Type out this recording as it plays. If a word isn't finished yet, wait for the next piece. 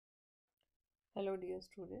Hello dear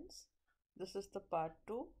students, this is the part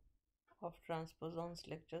 2 of Transposons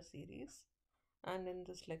lecture series, and in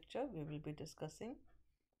this lecture we will be discussing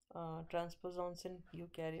transposons in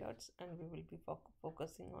eukaryotes, and we will be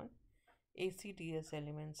focusing on ACDS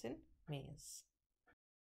elements in maize.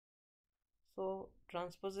 So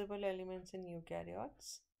transposable elements in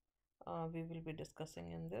eukaryotes we will be discussing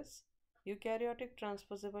in this. Eukaryotic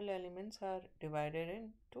transposable elements are divided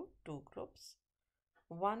into two groups.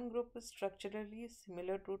 One group is structurally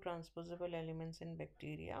similar to transposable elements in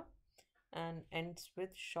bacteria and ends with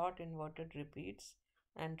short inverted repeats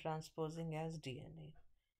and transposing as DNA.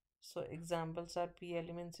 So examples are P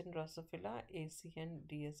elements in Drosophila, AC and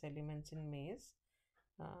DS elements in maize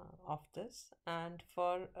of this. And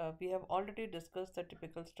for we have already discussed the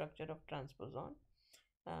typical structure of transposon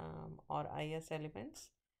or IS elements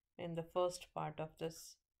in the first part of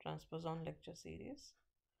this transposon lecture series.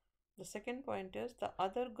 The second point is the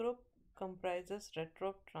other group comprises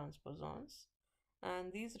retrotransposons,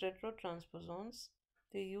 and these retrotransposons,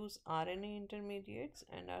 they use RNA intermediates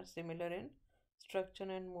and are similar in structure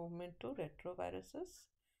and movement to retroviruses.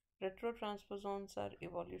 Retrotransposons are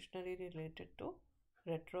evolutionarily related to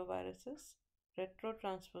retroviruses.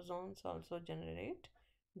 Retrotransposons also generate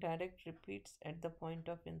direct repeats at the point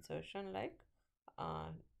of insertion, like uh,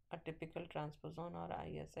 a typical transposon or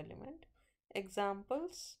IS element.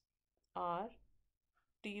 Examples are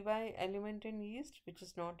TY element in yeast, which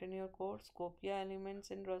is not in your course, Copia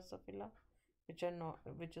elements in Drosophila,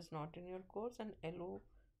 which is not in your course, and LO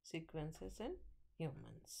sequences in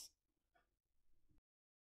humans.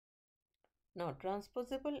 Now,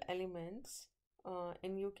 transposable elements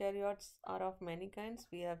in eukaryotes are of many kinds.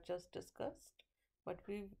 We have just discussed, but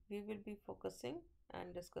we will be focusing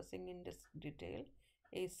and discussing in this detail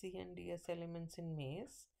AC and DS elements in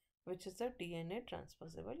maize, which is the DNA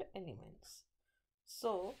transposable elements.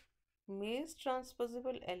 So, maize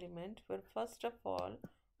transposable element were first of all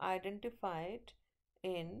identified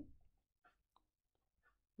in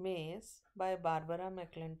maize by Barbara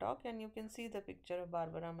McClintock, and you can see the picture of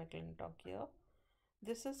Barbara McClintock here.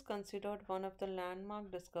 This is considered one of the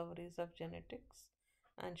landmark discoveries of genetics,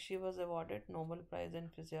 and she was awarded Nobel Prize in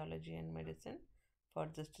Physiology and Medicine for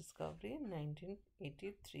this discovery in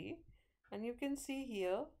 1983. And you can see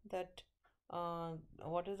here that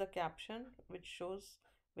what is the caption which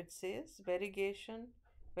says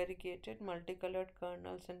variegated multicolored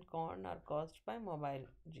kernels in corn are caused by mobile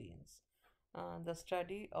genes. The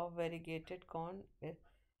study of variegated corn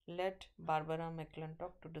led Barbara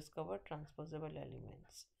McClintock to discover transposable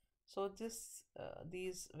elements. So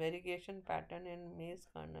these variegation pattern in maize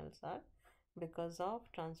kernels are because of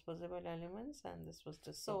transposable elements, and this was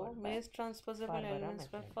discovered. So maize transposable elements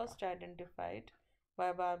were first identified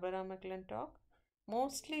by Barbara McClintock.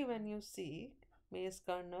 Mostly when you see maize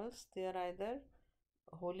kernels, they are either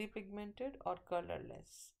wholly pigmented or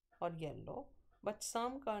colorless or yellow, but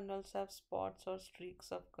some kernels have spots or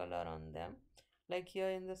streaks of color on them. Like here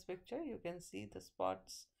in this picture you can see the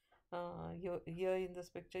spots. Here in this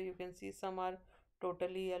picture you can see some are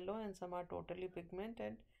totally yellow and some are totally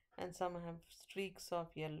pigmented, and some have streaks of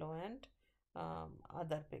yellow and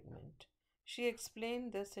other pigment. She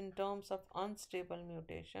explained this in terms of unstable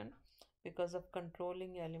mutation because of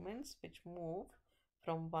controlling elements which move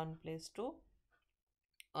from one place to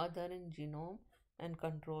other in genome and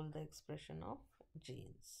control the expression of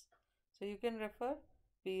genes. So you can refer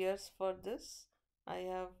Pears for this. I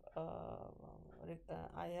have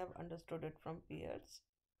understood it from Pears.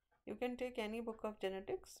 You can take any book of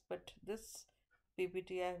genetics, but this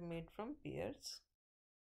PPT I have made from Pears.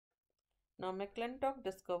 Now McClintock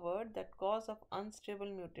discovered that cause of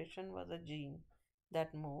unstable mutation was a gene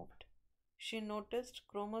that moved. She noticed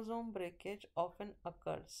chromosome breakage often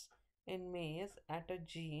occurs in maize at a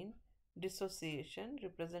gene dissociation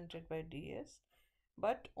represented by DS,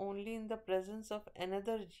 but only in the presence of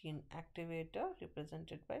another gene activator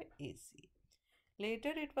represented by AC.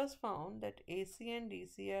 Later it was found that AC and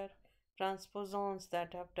DC are transposons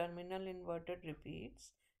that have terminal inverted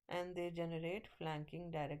repeats, and they generate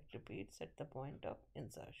flanking direct repeats at the point of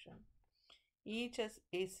insertion. Each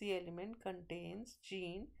AC element contains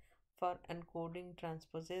gene for encoding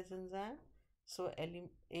transposase enzyme. So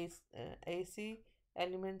AC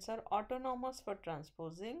elements are autonomous for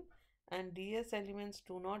transposing, and DS elements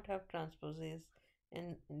do not have transposase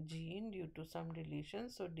in gene due to some deletion.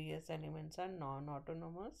 So DS elements are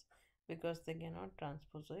non-autonomous because they cannot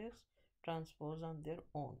transpose on their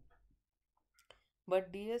own.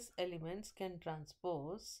 But DS elements can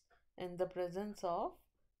transpose in the presence of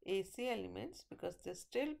AC elements because they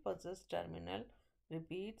still possess terminal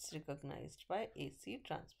repeats recognized by AC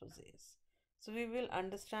transposase. So we will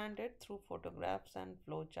understand it through photographs and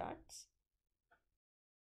flowcharts.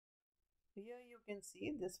 Here you can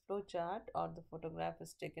see this flow chart or the photograph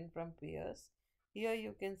is taken from pairs. Here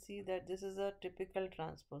you can see that this is a typical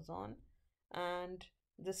transposon, and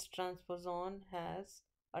this transposon has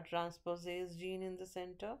a transposase gene in the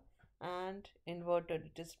center and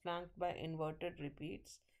inverted. It is flanked by inverted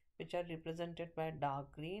repeats which are represented by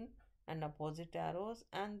dark green and opposite arrows,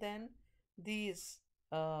 and then these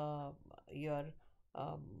uh, your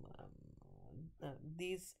um,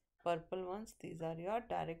 these purple ones, these are your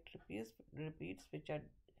direct repeats which are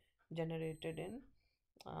generated in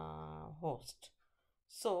host.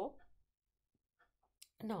 So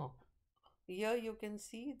now here you can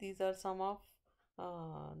see these are some of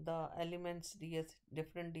the elements, ds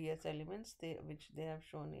different ds elements which they have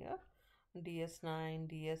shown here: ds9,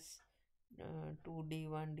 ds2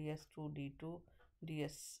 d1, ds2 d2,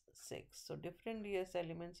 ds6. So different ds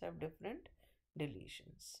elements have different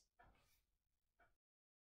deletions.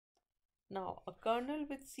 Now, a kernel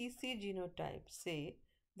with CC genotype, say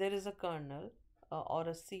there is a kernel or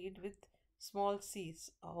a seed with small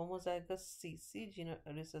c's, a homozygous CC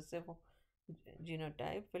recessive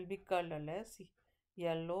genotype will be colorless,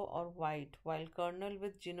 yellow or white, while kernel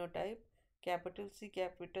with genotype capital C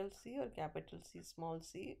or capital C small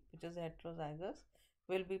c, which is heterozygous,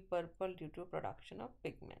 will be purple due to production of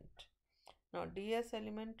pigment. Now, DS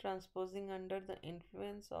element transposing under the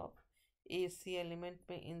influence of AC element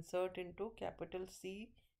may insert into capital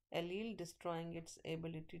C allele, destroying its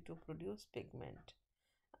ability to produce pigment.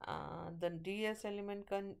 The DS element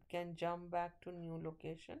can jump back to new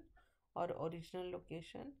location or original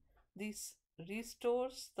location. This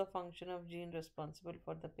restores the function of gene responsible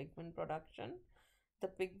for the pigment production. The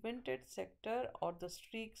pigmented sector or the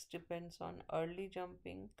streaks depends on early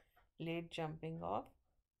jumping, late jumping of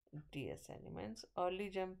DS elements. Early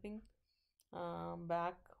jumping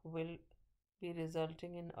back will be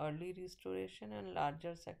resulting in early restoration and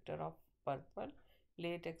larger sector of purple.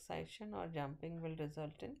 Late excitation or jumping will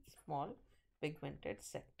result in small pigmented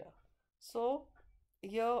sector. So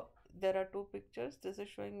here there are two pictures. This is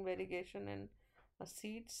showing variegation in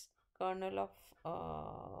seeds, kernel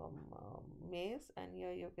of maize, and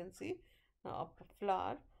here you can see a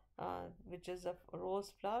flower which is a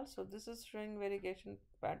rose flower. So this is showing variegation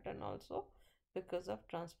pattern also because of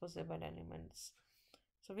transposable elements.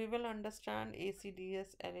 So we will understand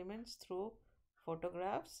ACDS elements through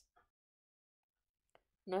photographs.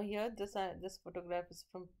 Now here this photograph is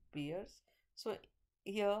from peers. So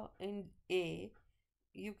here in A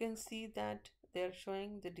you can see that they are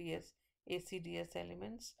showing the ACDS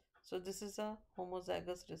elements. So this is a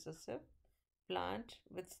homozygous recessive plant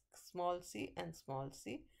with small c,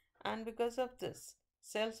 and because of this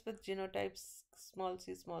cells with genotypes small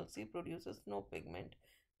c produces no pigment,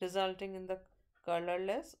 resulting in the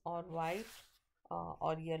colorless or white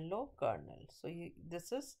or yellow kernel. So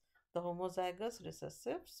this is the homozygous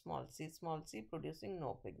recessive small c producing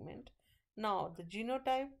no pigment. Now the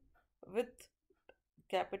genotype with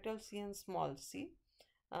capital C and small c,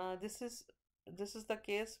 this is the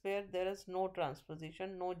case where there is no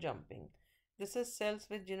transposition, no jumping. This is cells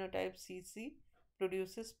with genotype CC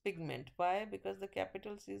produces pigment. Why? Because the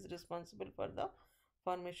capital C is responsible for the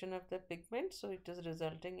formation of the pigment, so it is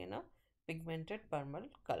resulting in a pigmented purple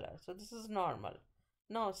color. So this is normal.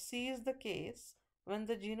 Now C is the case when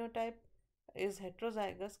the genotype is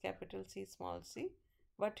heterozygous, capital C small c,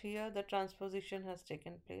 but here the transposition has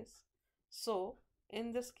taken place. So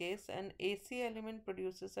in this case, an AC element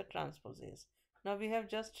produces a transposase. Now we have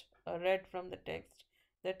just read from the text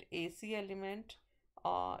that AC element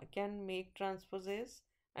can make transposase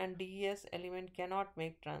and DES element cannot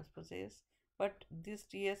make transposase, but this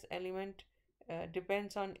DS element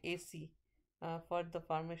depends on AC for the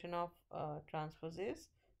formation of transposase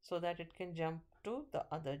so that it can jump to the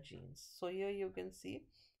other genes. So here you can see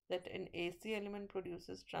that an AC element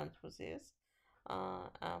produces transposase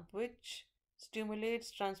which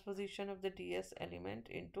stimulates transposition of the DS element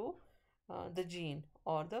into the gene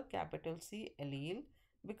or the capital C allele.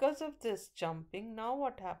 Because of this jumping, now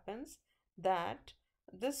what happens that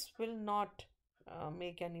this will not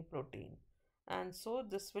make any protein, and so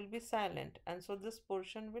this will be silent, and so this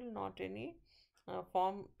portion will not any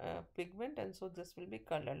form pigment, and so this will be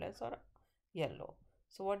colorless or yellow.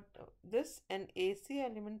 So what this an AC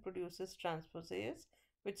element produces transposase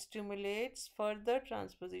which stimulates further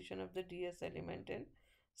transposition of the DS element in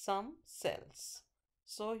some cells.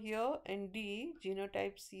 So here in D,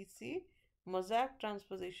 genotype CC, mosaic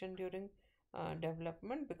transposition during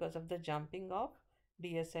development because of the jumping of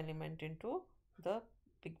DS element into the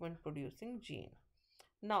pigment producing gene.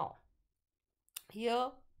 Now here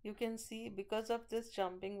you can see because of this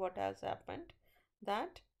jumping what has happened,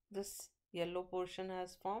 that this yellow portion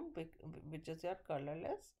has formed, which is your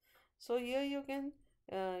colorless. So here you can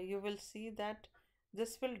you will see that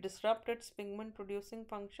this will disrupt its pigment producing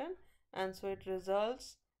function, and so it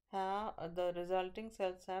results have the resulting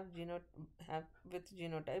cells have with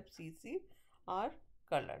genotype CC are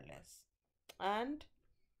colorless. And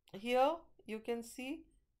here you can see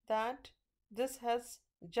that this has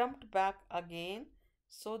jumped back again,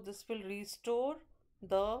 so this will restore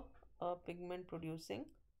the pigment producing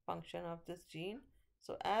function of this gene.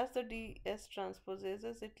 So as the DS transposes,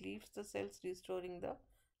 it leaves the cells restoring the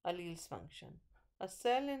alleles function. A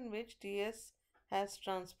cell in which DS has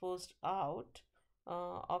transposed out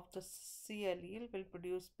of the C allele will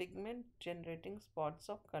produce pigment generating spots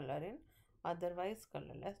of color in otherwise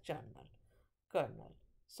colorless kernel.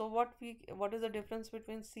 So what is the difference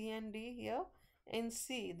between C and D here? In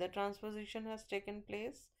C, the transposition has taken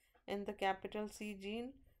place in the capital C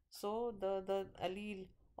gene, so the allele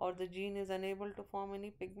or the gene is unable to form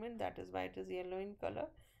any pigment, that is why it is yellow in color.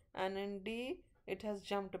 And in D, it has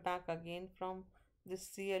jumped back again from this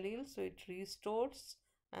C allele, so it restores,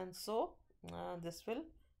 and so this will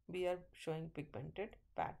be a showing pigmented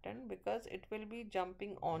pattern because it will be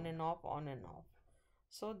jumping on and off, on and off.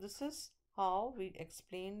 So this is how we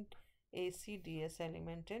explained ACDS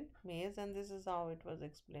element in Maize, and this is how it was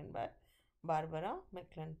explained by Barbara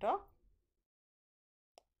McClintock.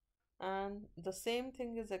 And the same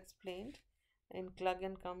thing is explained in Klug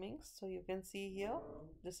and Cummings. So you can see here,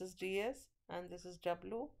 this is DS and this is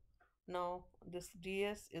W. Now this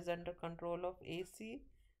DS is under control of AC.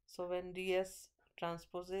 So when DS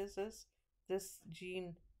transposes this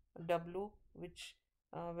gene W, which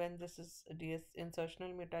when this is DS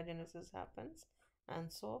insertional mutagenesis happens,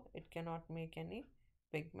 and so it cannot make any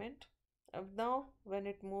pigment. Now when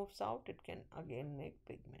it moves out, it can again make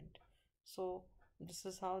pigment. So this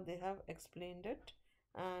is how they have explained it,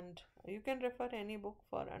 and you can refer any book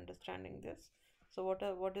for understanding this. So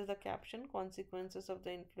what is the caption? Consequences of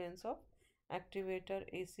the influence of activator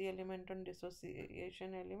AC element on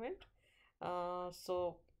dissociation element.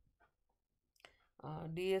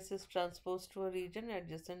 DS is transposed to a region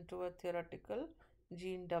adjacent to a theoretical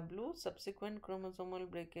gene W. Subsequent chromosomal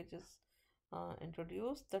breakage is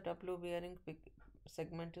introduced. The W bearing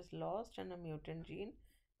segment is lost and a mutant gene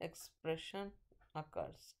expression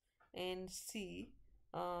occurs. In C,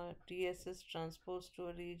 DS is transposed to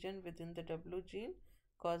a region within the W gene,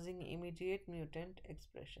 causing immediate mutant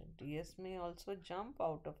expression. DS may also jump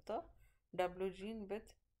out of the W gene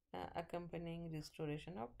with accompanying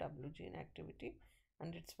restoration of W gene activity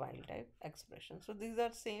and its wild type expression. So these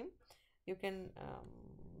are same. You can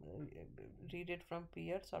read it from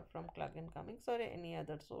Pierce or from Klug and Cummings or any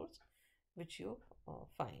other source which you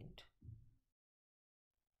find.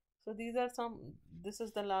 So these are some, this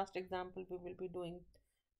is the last example we will be doing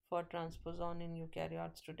for transposon in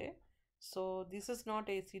eukaryotes today. So this is not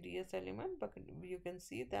ACDS element, but you can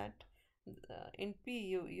see that in P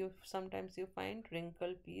you sometimes you find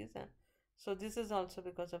wrinkle P's, and so this is also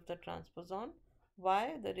because of the transposon.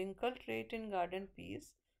 Why? The wrinkle trait in garden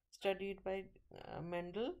peas studied by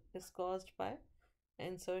Mendel is caused by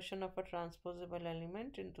insertion of a transposable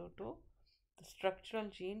element into the structural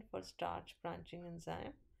gene for starch branching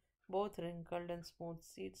enzyme. Both wrinkled and smooth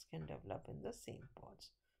seeds can develop in the same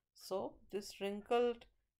pods. So this wrinkled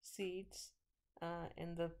seeds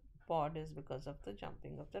in the pod is because of the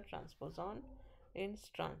jumping of the transposon in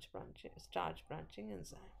starch branching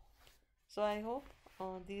enzyme. So I hope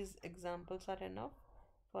these examples are enough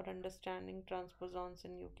for understanding transposons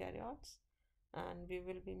in eukaryotes, and we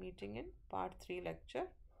will be meeting in part 3 lecture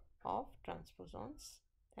of transposons.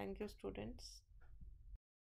 Thank you, students.